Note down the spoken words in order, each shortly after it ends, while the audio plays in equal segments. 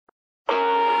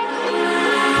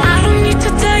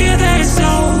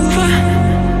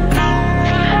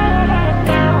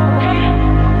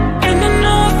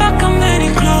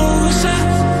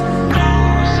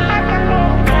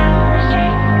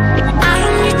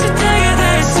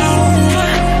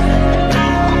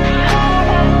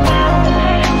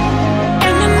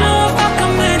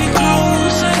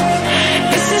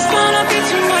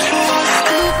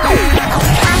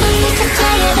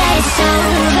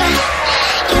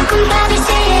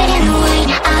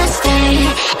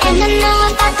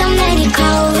about them any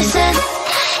closer.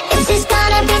 Is this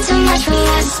gonna be too much for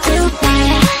us to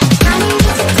bear? I don't need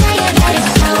to tell you that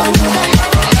it's over.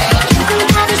 You can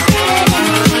probably see it in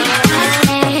me, I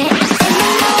swear. And you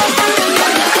know about them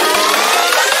any closer.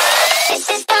 Is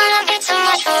this gonna be too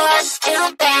much for us to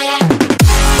bear?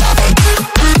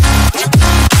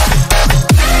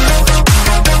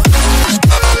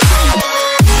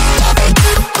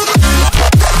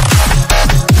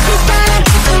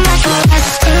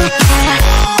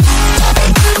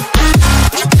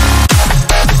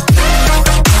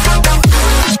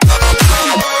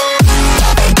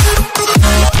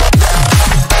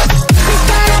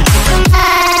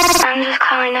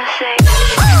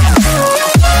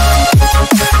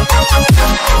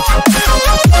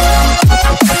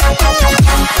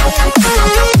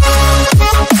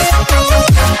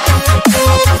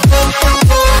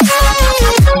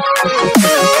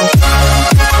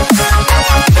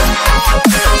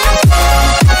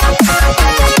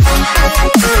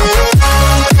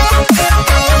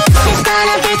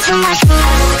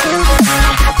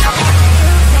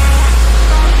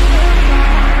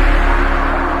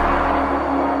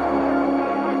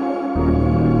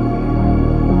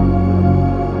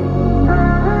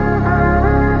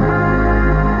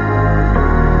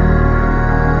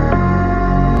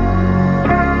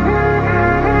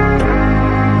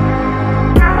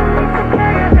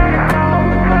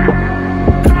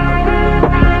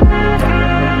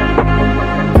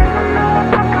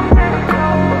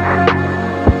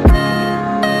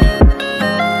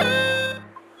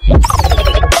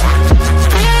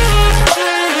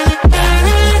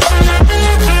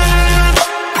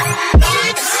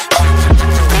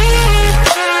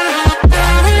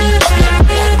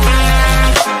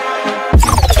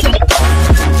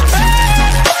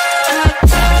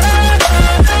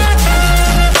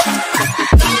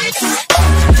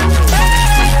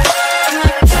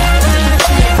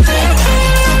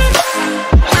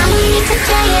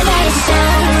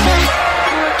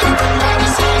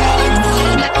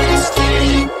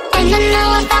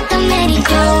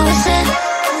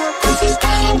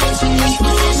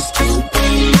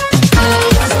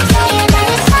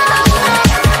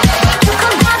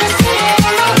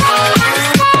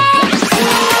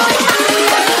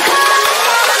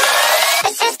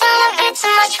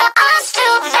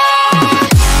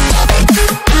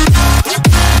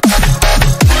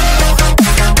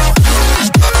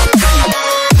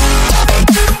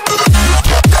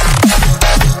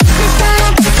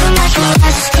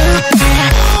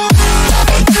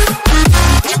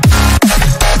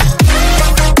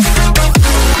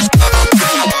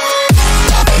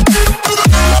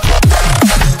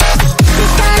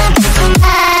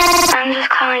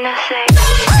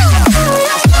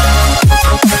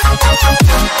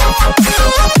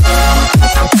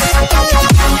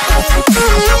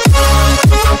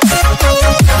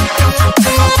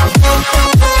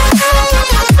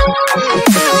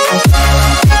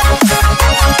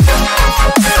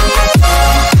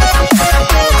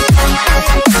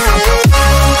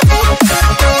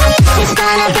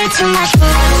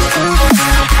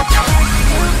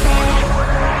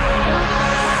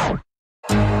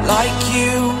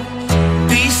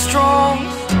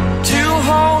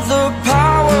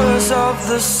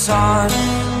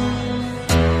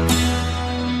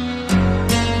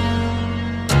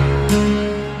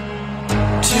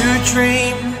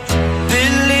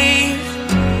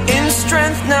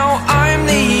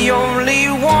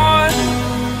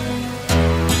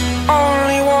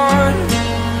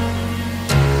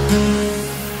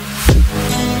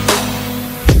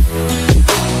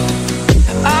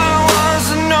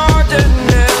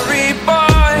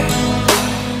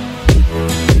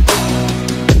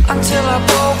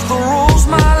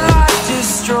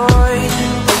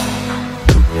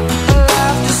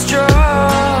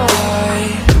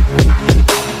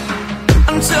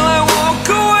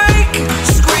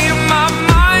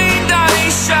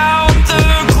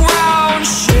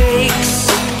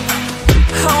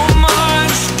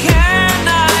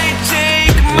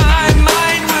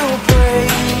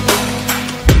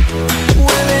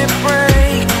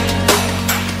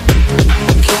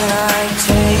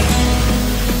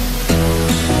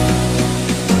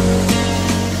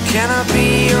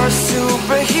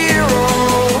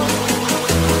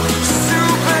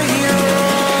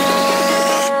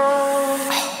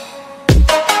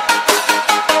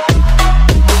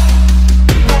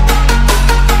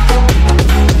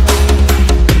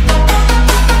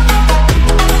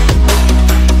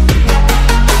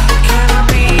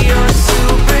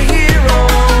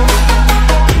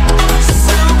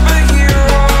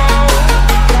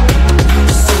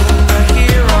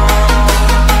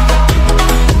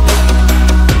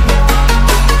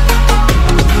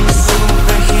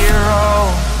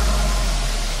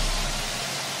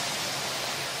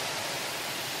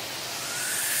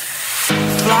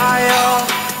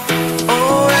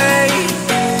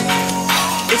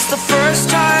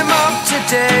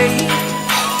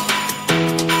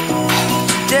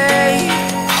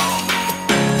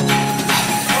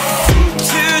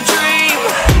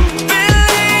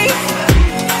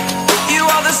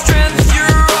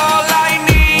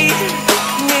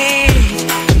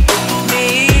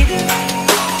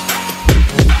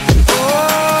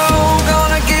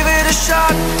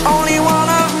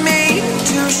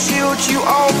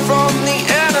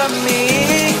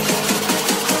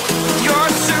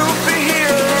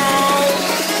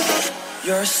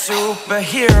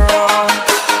 superhero.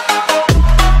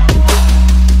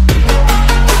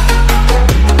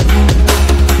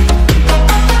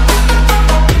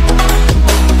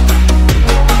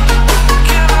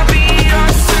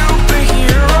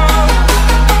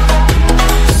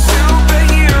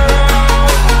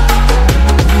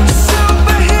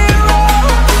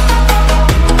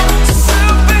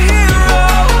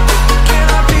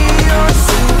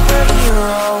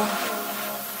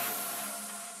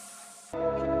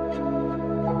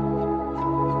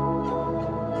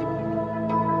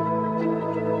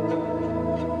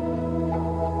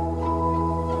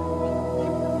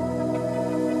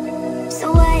 So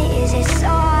why is it so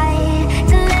hard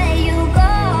to let you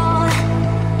go?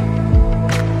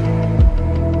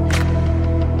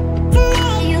 To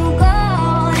let you go.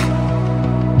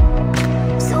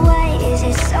 So why is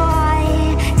it so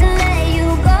hard to let you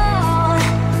go?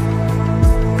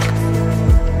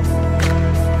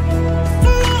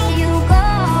 To let you go.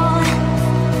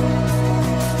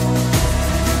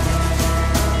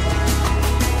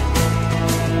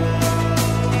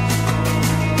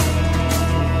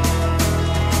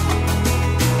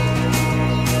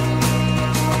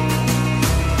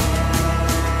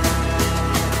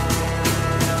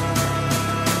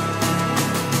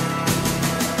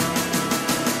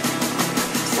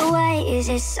 So why is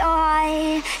it so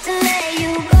hard to let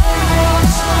you go?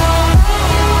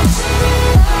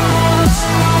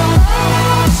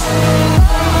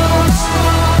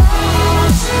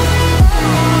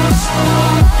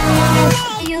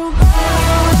 Let you go.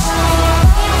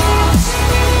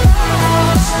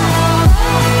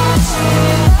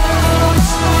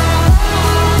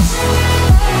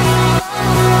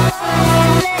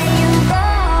 Let you go.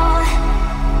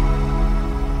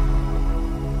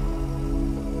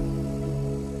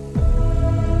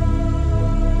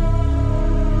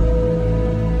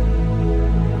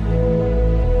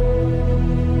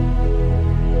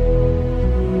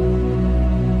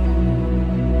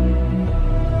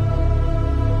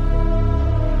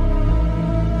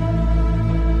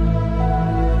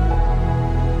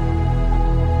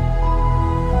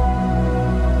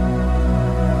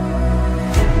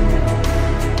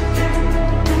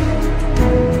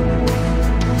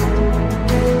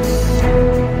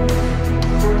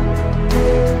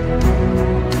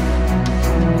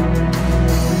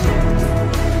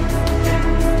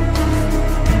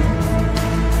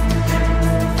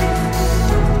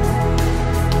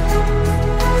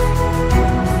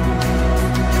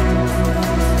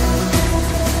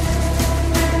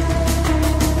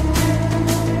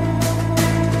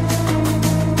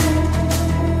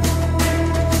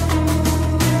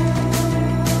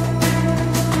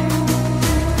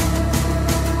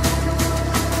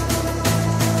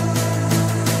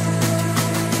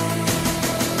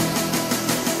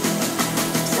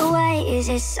 So why is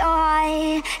it so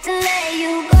hard to let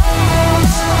you go? Let you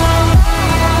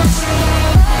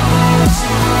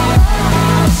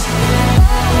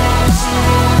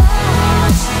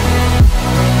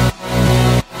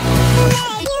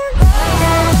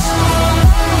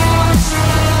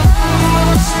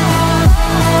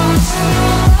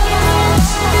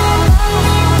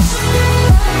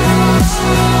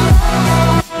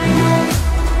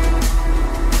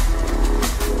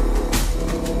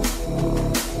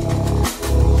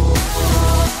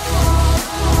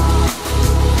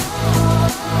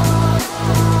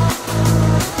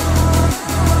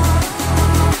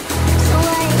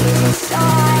So why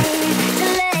is it so hard to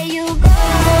let you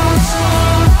go?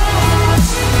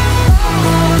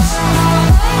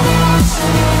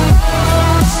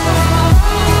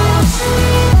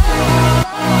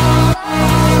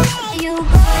 Let you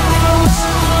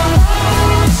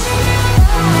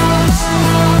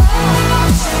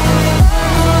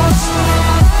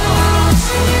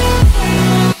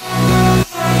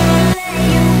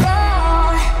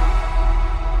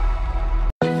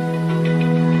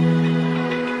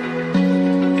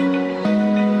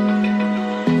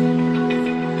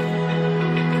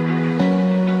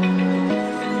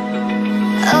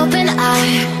Open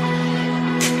eye,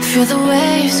 feel the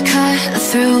waves cut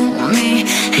through me,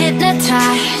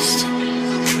 hypnotized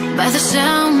by the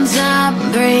sounds I'm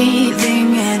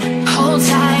breathing in. Hold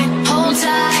tight,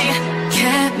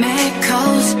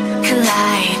 chemicals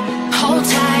collide. Hold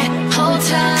tight, hold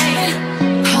tight,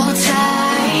 hold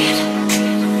tight.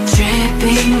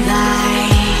 Dripping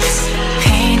lights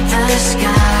paint the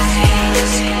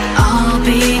skies, all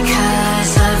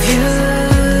because of you.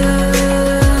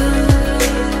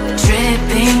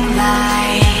 Dripping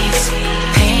lights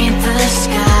paint the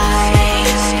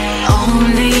skies,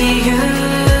 only you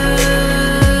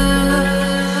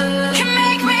can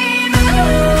make me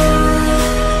move.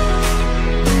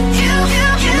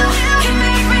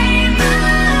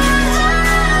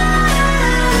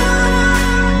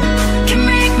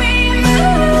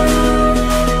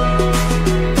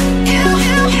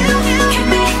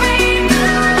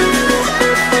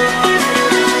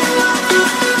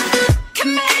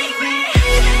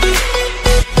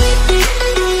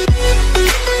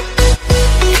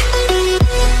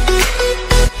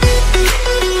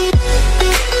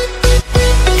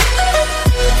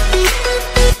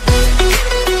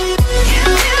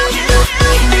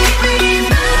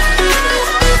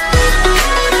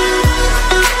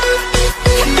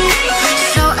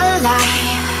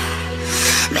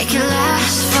 make it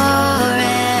last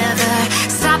forever.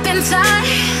 Stop in time,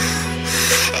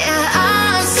 yeah,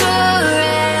 I'm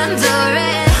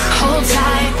surrendering. Hold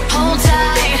tight,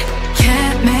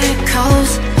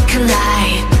 chemicals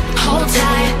collide. Hold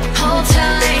tight, hold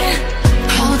tight,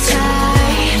 hold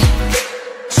tight.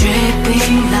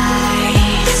 Dripping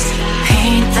lights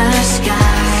paint the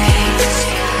skies,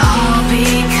 all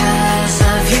because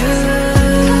of you.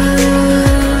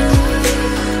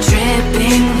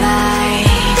 Dripping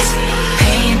lights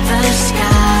paint the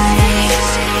skies,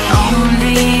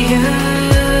 only you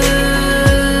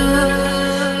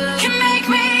can make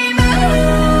me move.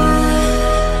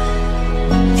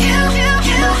 You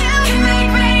can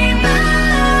make me move.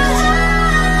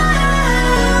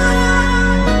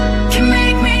 Can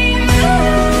make me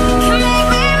move. Can make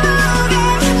me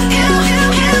move. You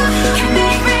can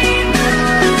make me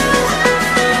move.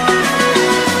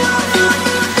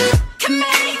 Can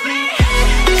make me.